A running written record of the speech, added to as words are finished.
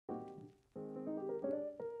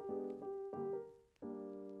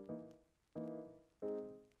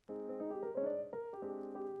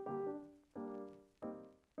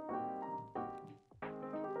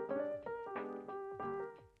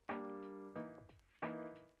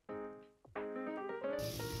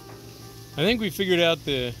I think we figured out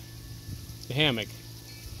the hammock,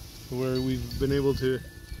 where we've been able to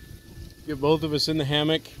get both of us in the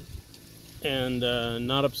hammock and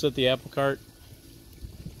not upset the apple cart.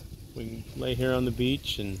 We can lay here on the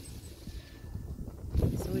beach and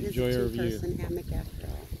enjoy our view. So it is a two-person hammock after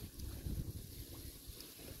all.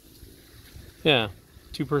 Yeah,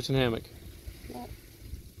 two-person hammock. Yep.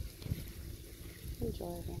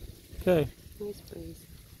 Enjoyable. Okay. Nice breeze.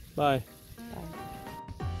 Bye. Bye.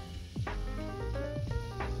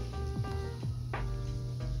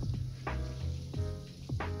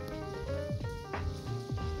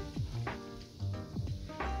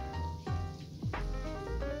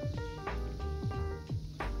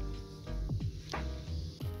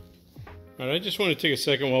 All right, I just want to take a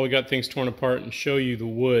second while we got things torn apart and show you the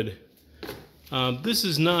wood. This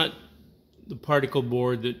is not the particle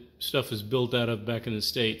board that stuff is built out of back in the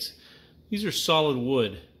States. These are solid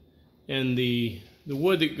wood. And the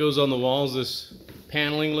wood that goes on the walls, this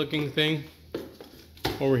paneling looking thing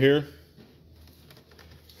over here,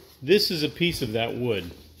 this is a piece of that wood.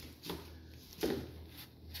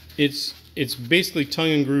 It's basically tongue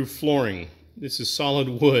and groove flooring. This is solid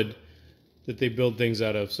wood that they build things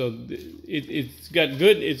out of. So it's good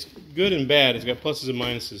and bad. It's got pluses and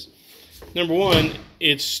minuses. Number one,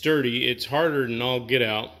 it's sturdy. It's harder than all get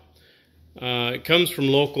out. It comes from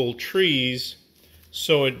local trees,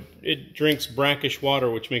 so it drinks brackish water,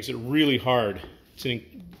 which makes it really hard. It's an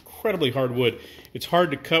incredibly hard wood. It's hard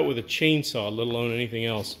to cut with a chainsaw, let alone anything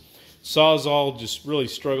else. Sawzall just really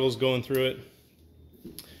struggles going through it.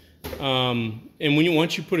 And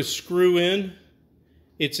once you put a screw in,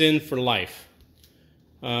 it's in for life.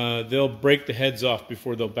 They'll break the heads off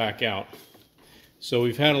before they'll back out. So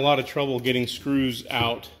we've had a lot of trouble getting screws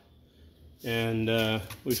out, and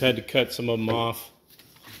we've had to cut some of them off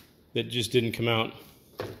that just didn't come out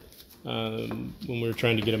when we were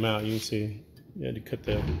trying to get them out. You can see you had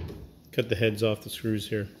to cut the heads off the screws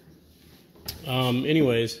here.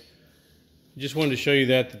 Anyways, just wanted to show you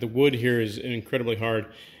that the wood here is incredibly hard.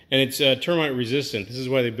 And it's termite resistant. This is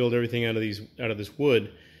why they build everything out of this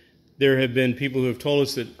wood. There have been people who have told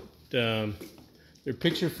us that their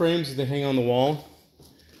picture frames that they hang on the wall,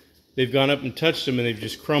 they've gone up and touched them and they've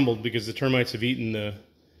just crumbled because the termites have eaten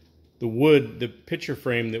the wood, the picture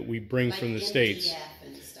frame that we bring like from the States.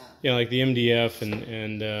 And stuff. Yeah, like the MDF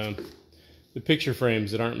and the picture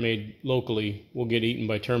frames that aren't made locally will get eaten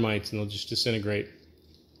by termites and they'll just disintegrate.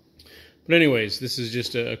 But anyways, this is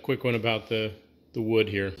just a quick one about the wood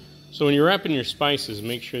here. So when you're wrapping your spices,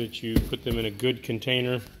 make sure that you put them in a good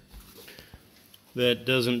container that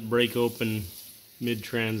doesn't break open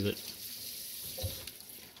mid-transit.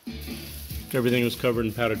 Everything was covered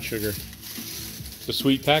in powdered sugar. It's a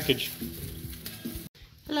sweet package.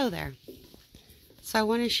 Hello there. So I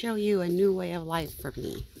want to show you a new way of life for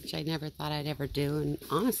me, which I never thought I'd ever do. And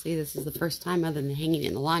honestly, this is the first time other than hanging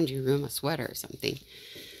in the laundry room, a sweater or something.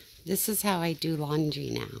 This is how I do laundry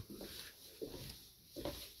now.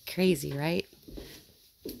 Crazy, right?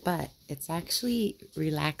 But it's actually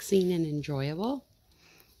relaxing and enjoyable.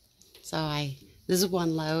 So this is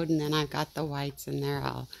one load, and then I've got the whites in there.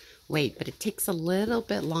 I'll wait, but it takes a little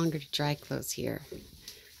bit longer to dry clothes here.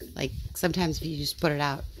 Like sometimes if you just put it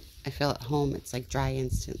out, I feel at home it's like dry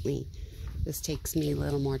instantly. This takes me a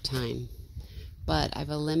little more time, but I've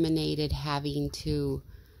eliminated having to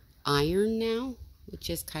iron now, which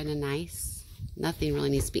is kind of nice. Nothing really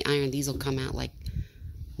needs to be ironed. These will come out like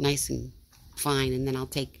nice and fine, and then I'll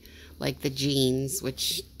take like the jeans,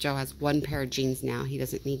 which Joe has one pair of jeans now. He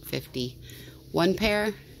doesn't need 50. One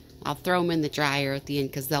pair, I'll throw them in the dryer at the end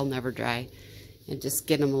because they'll never dry, and just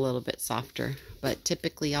get them a little bit softer. But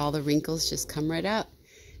typically all the wrinkles just come right out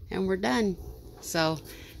and we're done. So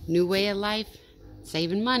new way of life,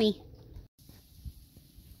 saving money.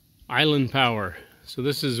 Island power. So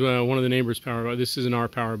this is one of the neighbor's power box. This isn't our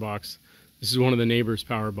power box. This is one of the neighbor's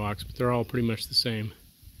power box, but they're all pretty much the same.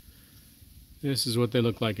 This is what they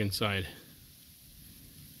look like inside.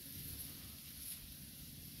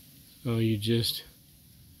 So you just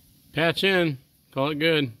patch in, call it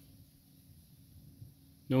good.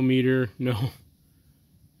 No meter, no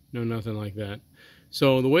nothing like that.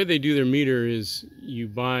 So the way they do their meter is you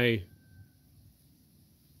buy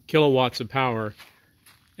kilowatts of power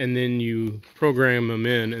and then you program them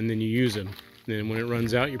in and then you use them. And then when it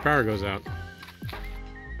runs out, your power goes out.